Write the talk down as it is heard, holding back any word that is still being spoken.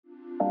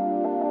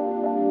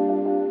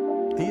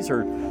These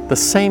are the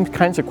same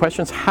kinds of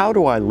questions. How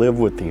do I live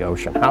with the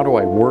ocean? How do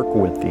I work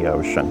with the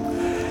ocean?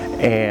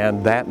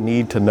 And that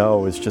need to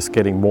know is just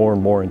getting more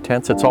and more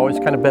intense. It's always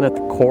kind of been at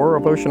the core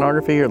of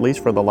oceanography, at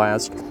least for the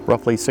last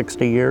roughly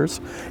 60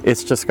 years.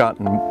 It's just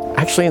gotten,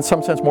 actually in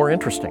some sense, more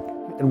interesting.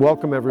 And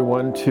welcome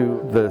everyone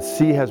to The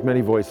Sea Has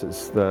Many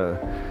Voices, the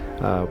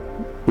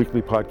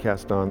weekly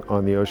podcast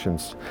on the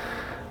oceans.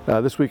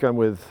 This week I'm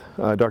with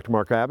Dr.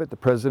 Mark Abbott, the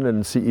president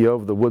and CEO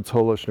of the Woods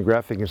Hole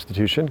Oceanographic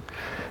Institution,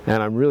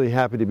 and I'm really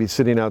happy to be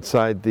sitting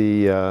outside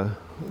the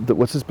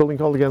what's this building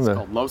called again? It's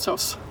called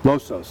LOSOS.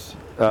 LOSOS.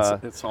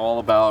 It's all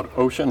about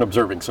ocean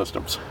observing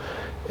systems.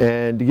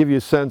 And to give you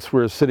a sense,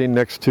 we're sitting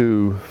next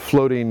to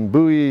floating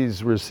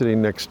buoys, we're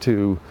sitting next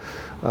to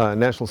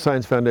National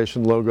Science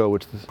Foundation logo,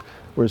 which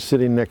we're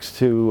sitting next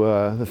to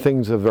the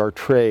things of our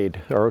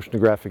trade, our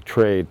oceanographic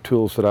trade,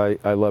 tools that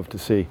I love to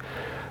see.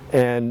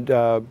 And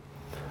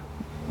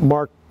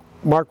Mark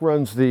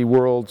runs the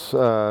world's,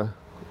 how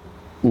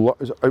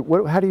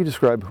do you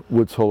describe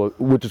Woods Hole,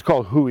 which is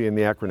called WHOI in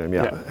the acronym,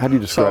 yeah. How do you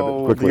describe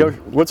it quickly?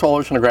 Woods Hole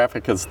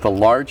Oceanographic is the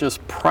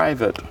largest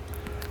private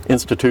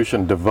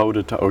institution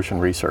devoted to ocean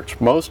research.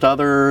 Most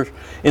other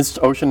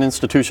ocean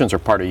institutions are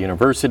part of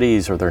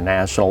universities, or they're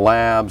national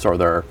labs, or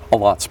they're a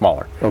lot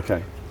smaller.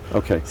 Okay.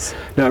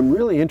 Now I'm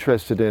really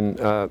interested in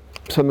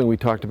something we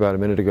talked about a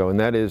minute ago, and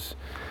that is,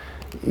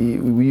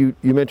 you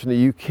mentioned that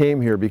you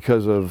came here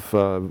because of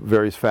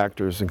various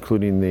factors,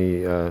 including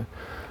the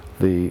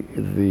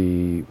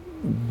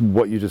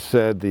what you just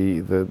said,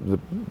 the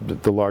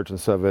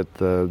largeness of it,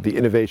 the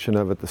innovation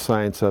of it, the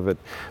science of it.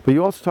 But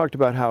you also talked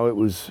about how it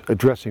was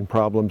addressing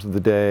problems of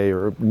the day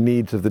or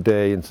needs of the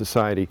day in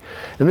society.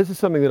 And this is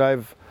something that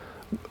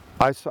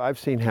I've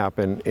seen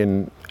happen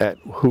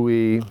at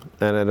WHOI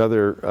and at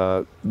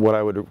other what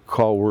I would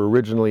call were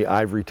originally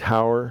ivory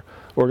tower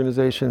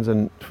organizations.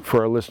 And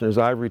for our listeners,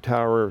 ivory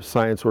tower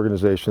science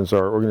organizations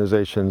are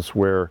organizations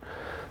where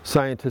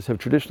scientists have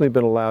traditionally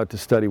been allowed to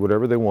study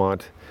whatever they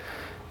want,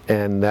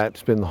 and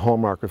that's been the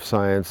hallmark of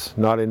science,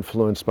 not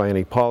influenced by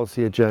any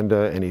policy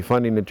agenda, any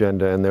funding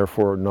agenda, and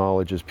therefore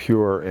knowledge is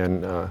pure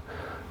and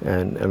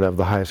of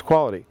the highest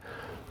quality.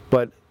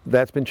 But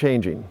that's been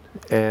changing,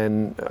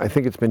 and I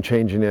think it's been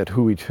changing at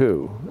WHOI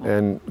too,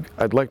 and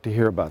I'd like to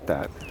hear about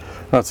that.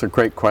 That's a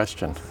great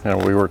question.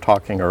 We were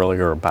talking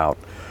earlier about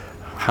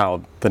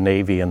how the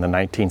Navy in the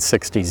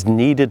 1960s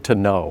needed to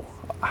know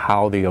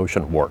how the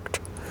ocean worked.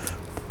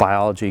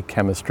 Biology,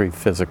 chemistry,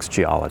 physics,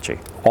 geology,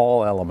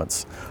 all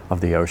elements of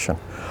the ocean.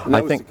 And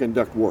that was to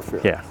conduct warfare.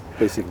 Yeah.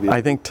 Basically.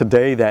 I think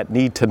today that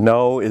need to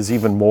know is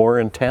even more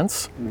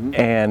intense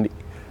and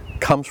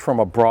comes from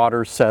a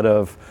broader set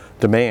of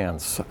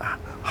demands.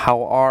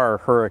 How are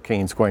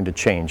hurricanes going to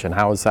change, and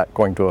how is that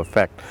going to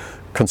affect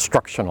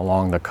construction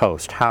along the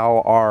coast?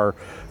 How are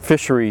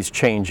fisheries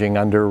changing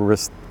under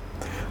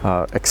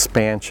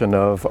expansion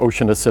of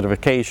ocean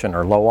acidification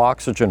or low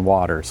oxygen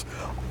waters?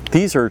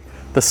 These are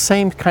the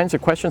same kinds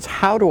of questions.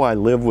 How do I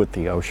live with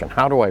the ocean?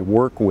 How do I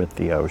work with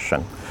the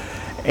ocean?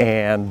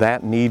 And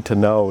that need to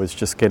know is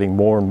just getting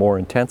more and more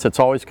intense. It's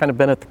always kind of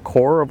been at the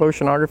core of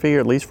oceanography,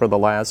 at least for the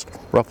last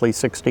roughly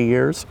 60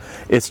 years.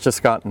 It's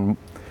just gotten,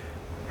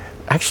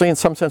 actually in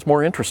some sense,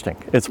 more interesting.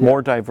 It's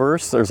more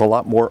diverse. There's a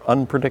lot more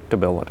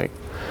unpredictability.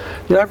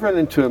 Yeah, I've run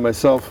into it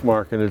myself,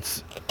 Mark, and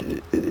it's,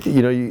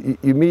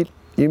 you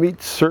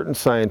meet certain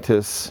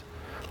scientists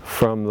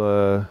from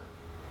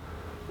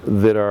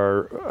that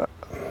are,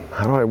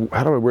 how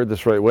do I word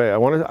this right way?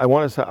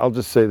 I'll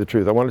just say the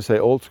truth. I want to say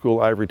old school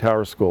ivory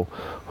tower school,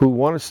 who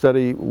want to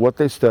study what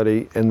they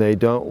study, and they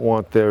don't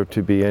want there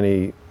to be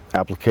any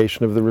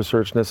application of the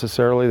research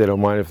necessarily. They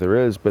don't mind if there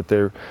is, but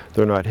they're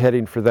not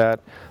heading for that.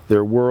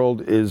 Their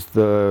world is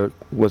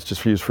let's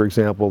just use for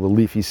example the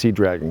leafy sea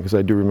dragon, because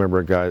I do remember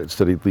a guy that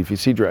studied leafy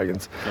sea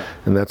dragons,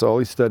 and that's all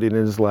he studied in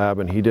his lab,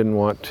 and he didn't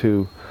want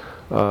to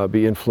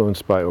be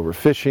influenced by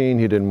overfishing.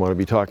 He didn't want to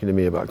be talking to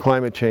me about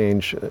climate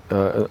change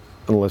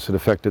unless it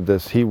affected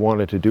this. He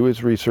wanted to do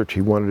his research.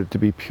 He wanted it to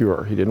be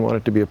pure. He didn't want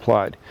it to be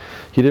applied.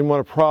 He didn't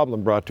want a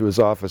problem brought to his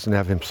office and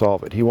have him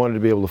solve it. He wanted to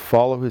be able to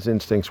follow his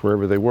instincts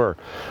wherever they were.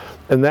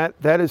 And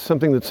that is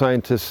something that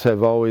scientists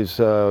have always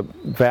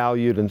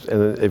valued and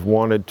they've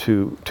wanted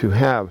to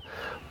have.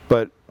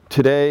 But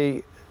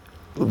today,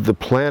 the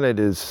planet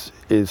is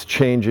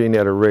changing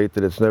at a rate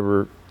that it's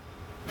never,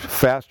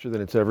 faster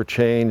than it's ever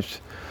changed,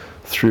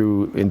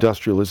 through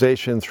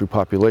industrialization, through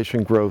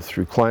population growth,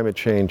 through climate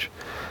change.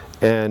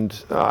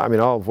 And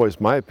I'll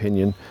voice my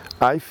opinion.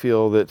 I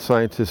feel that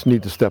scientists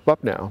need to step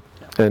up now,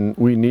 and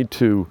we need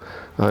to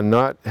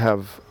not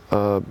have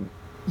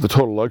the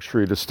total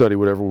luxury to study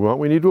whatever we want.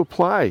 We need to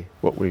apply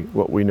what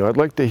we know. I'd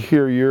like to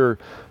hear your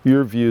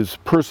views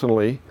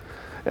personally,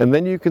 and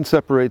then you can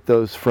separate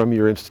those from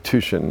your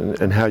institution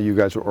and how you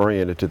guys are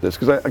oriented to this.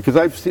 Because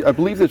I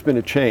believe there's been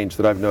a change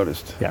that I've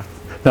noticed. Yeah.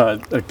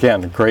 No,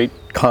 again, a great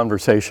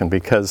conversation,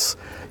 because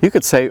you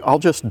could say, I'll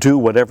just do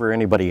whatever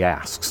anybody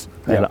asks,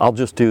 and I'll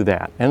just do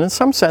that. And in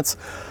some sense,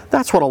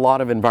 that's what a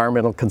lot of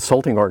environmental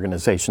consulting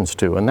organizations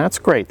do, and that's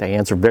great. They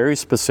answer very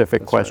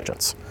specific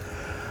questions.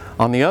 Right.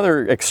 On the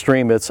other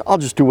extreme, it's I'll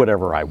just do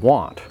whatever I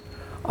want.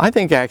 I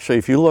think actually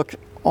if you look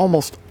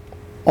almost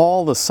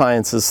all the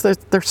sciences,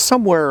 they're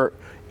somewhere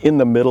in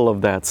the middle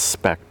of that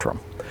spectrum.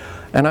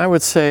 And I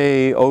would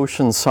say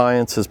ocean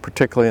sciences,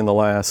 particularly in the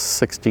last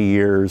 60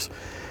 years,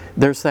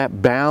 there's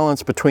that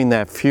balance between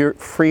that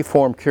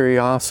free-form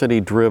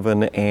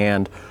curiosity-driven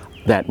and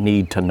that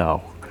need to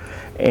know.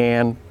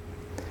 And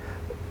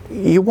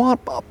you want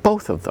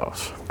both of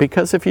those,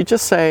 because if you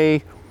just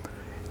say,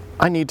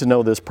 I need to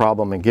know this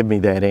problem and give me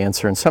that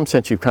answer, in some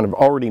sense you've kind of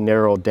already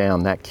narrowed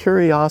down. That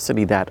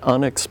curiosity, that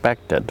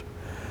unexpected,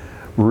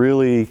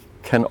 really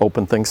can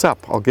open things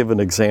up. I'll give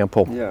an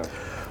example. Yeah.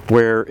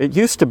 Where it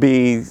used to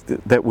be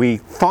that we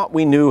thought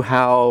we knew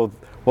how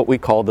what we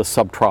call the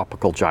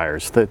subtropical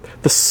gyres, the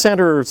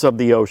centers of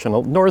the ocean,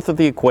 north of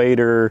the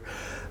equator,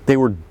 they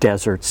were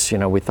deserts. You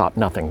know, we thought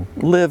nothing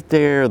lived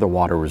there. The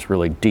water was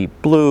really deep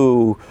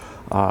blue.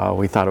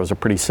 We thought it was a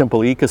pretty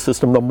simple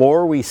ecosystem. The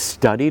more we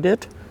studied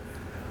it,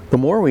 the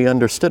more we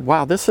understood,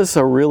 wow, this is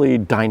a really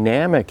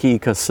dynamic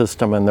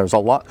ecosystem, and there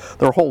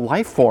are whole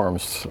life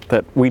forms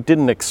that we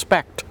didn't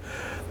expect.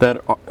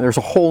 There's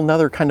a whole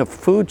nother kind of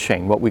food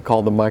chain, what we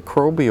call the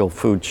microbial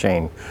food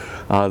chain,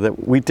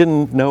 that we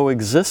didn't know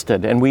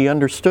existed, and we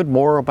understood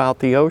more about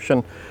the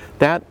ocean.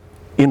 That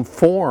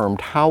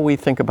informed how we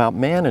think about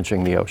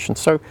managing the ocean.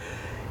 So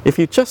if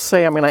you just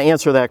say, I'm going to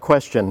answer that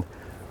question,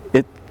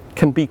 it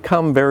can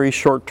become very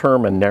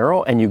short-term and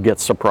narrow, and you get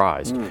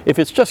surprised. If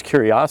it's just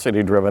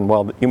curiosity-driven,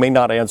 well, you may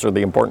not answer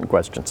the important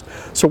questions.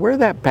 So where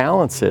that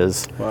balance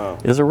is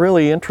a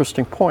really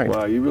interesting point.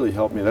 Wow, you really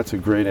helped me. That's a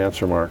great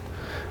answer, Mark.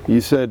 You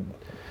said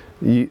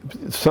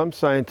some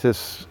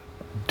scientists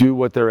do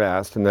what they're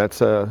asked, and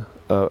that's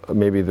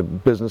maybe the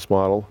business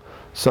model.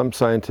 Some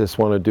scientists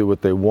want to do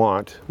what they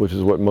want, which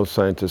is what most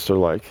scientists are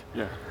like.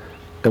 Yeah.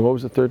 And what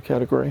was the third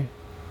category?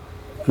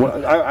 Well,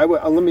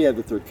 let me add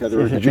the third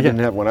category, because you didn't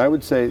have one. I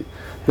would say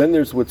then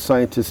there's what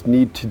scientists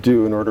need to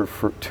do in order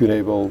to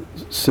enable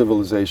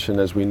civilization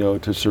as we know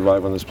to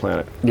survive on this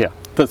planet. Yeah,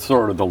 that's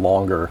sort of the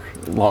longer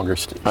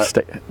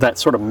that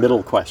sort of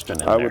middle question.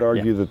 I would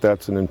argue that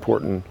that's an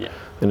important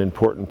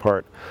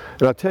part.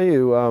 And I'll tell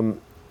you,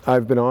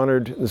 I've been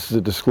honored, this is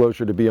a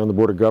disclosure, to be on the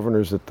Board of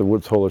Governors at the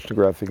Woods Hole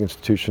Oceanographic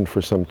Institution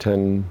for some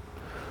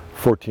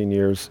 14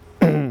 years.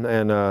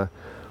 And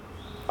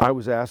I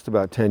was asked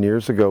about 10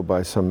 years ago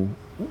by some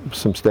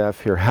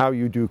staff here how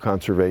you do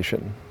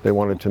conservation. They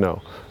wanted to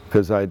know,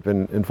 because I'd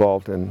been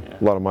involved in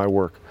a lot of my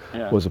work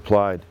was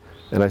applied.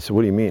 And I said,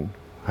 what do you mean?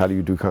 How do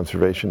you do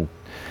conservation?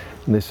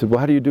 And they said, well,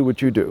 how do you do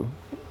what you do?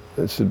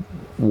 I said,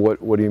 what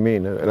do you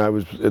mean? And I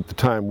was at the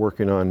time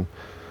working on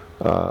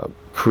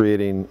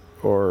creating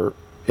or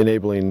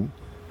enabling,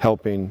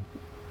 helping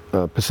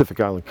Pacific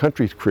Island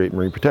countries create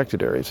marine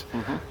protected areas.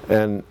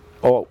 And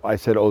I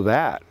said,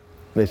 that.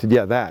 And they said,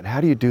 yeah, that.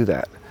 How do you do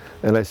that?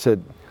 And I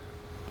said,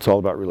 it's all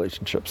about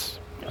relationships.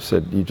 I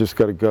said, you just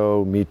got to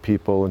go meet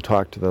people and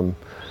talk to them,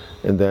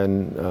 and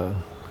then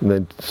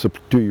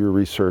do your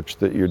research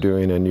that you're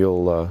doing, and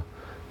you'll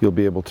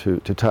be able to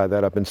tie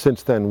that up. And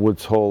since then,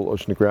 Woods Hole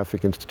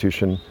Oceanographic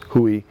Institution,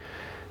 WHOI,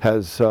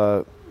 has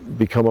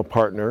become a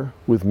partner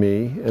with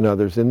me and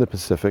others in the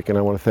Pacific, and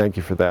I want to thank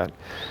you for that,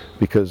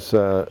 because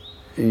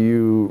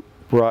you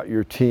brought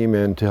your team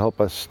in to help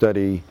us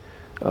study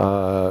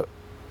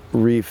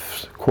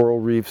reefs, coral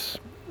reefs,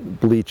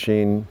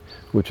 bleaching,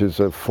 which is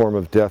a form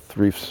of death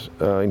reefs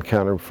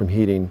encounter from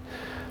heating,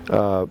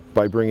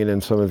 by bringing in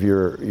some of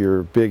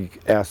your big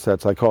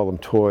assets. I call them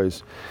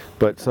toys,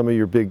 but some of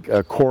your big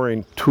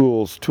coring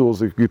tools that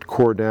you could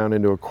core down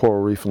into a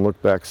coral reef and look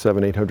back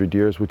 700-800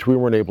 years, which we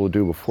weren't able to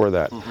do before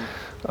that.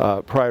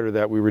 Prior to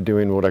that, we were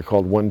doing what I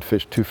called one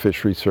fish, two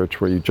fish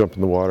research, where you jump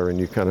in the water and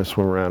you kind of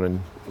swim around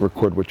and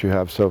record what you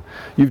have. So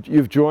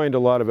you've joined a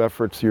lot of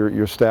efforts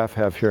your staff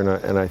have here,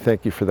 and I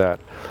thank you for that.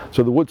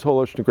 So the Woods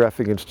Hole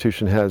Oceanographic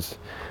Institution has,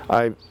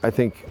 I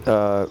think,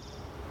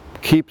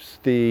 keeps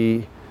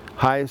the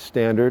highest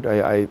standard.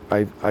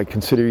 I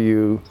consider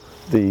you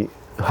the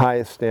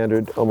highest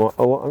standard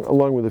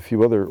along with a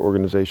few other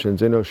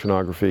organizations in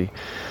oceanography,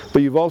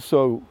 but you've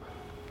also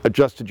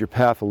adjusted your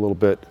path a little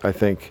bit, I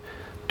think,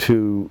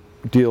 to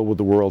deal with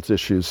the world's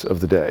issues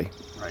of the day.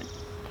 Right.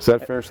 Is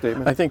that a fair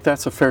statement? I think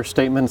that's a fair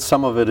statement.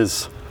 Some of it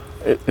is,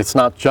 it's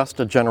not just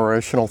a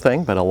generational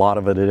thing, but a lot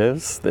of it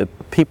is. That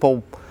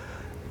people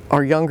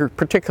are younger,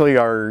 particularly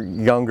our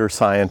younger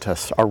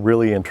scientists, are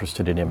really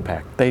interested in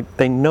impact.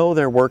 They know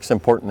their work's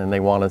important, and they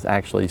want to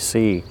actually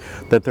see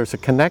that there's a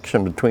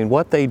connection between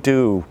what they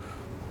do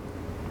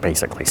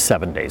basically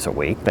 7 days a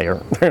week. They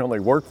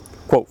only work,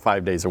 quote,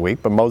 5 days a week,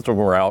 but most of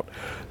them are out,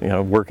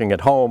 working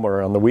at home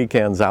or on the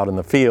weekends out in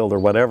the field or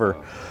whatever.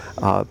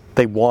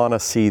 They want to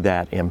see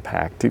that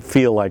impact, to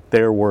feel like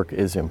their work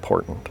is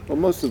important. Well,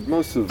 most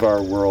of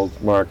our world,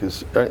 Mark,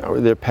 is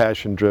they're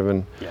passion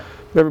driven. Yeah.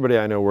 Everybody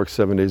I know works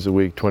 7 days a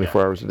week,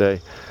 24 hours a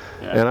day,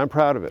 and I'm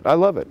proud of it. I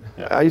love it.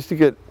 Yeah. I used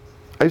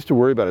to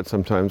worry about it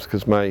sometimes,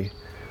 because my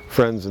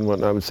friends and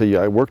whatnot would say, yeah,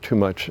 I work too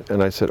much,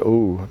 and I said,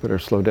 oh, I better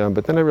slow down.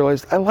 But then I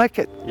realized I like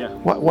it. Yeah.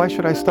 Why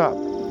should I stop?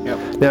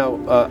 Now,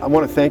 I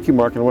want to thank you,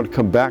 Mark, and I want to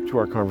come back to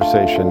our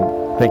conversation.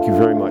 Thank you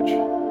very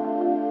much.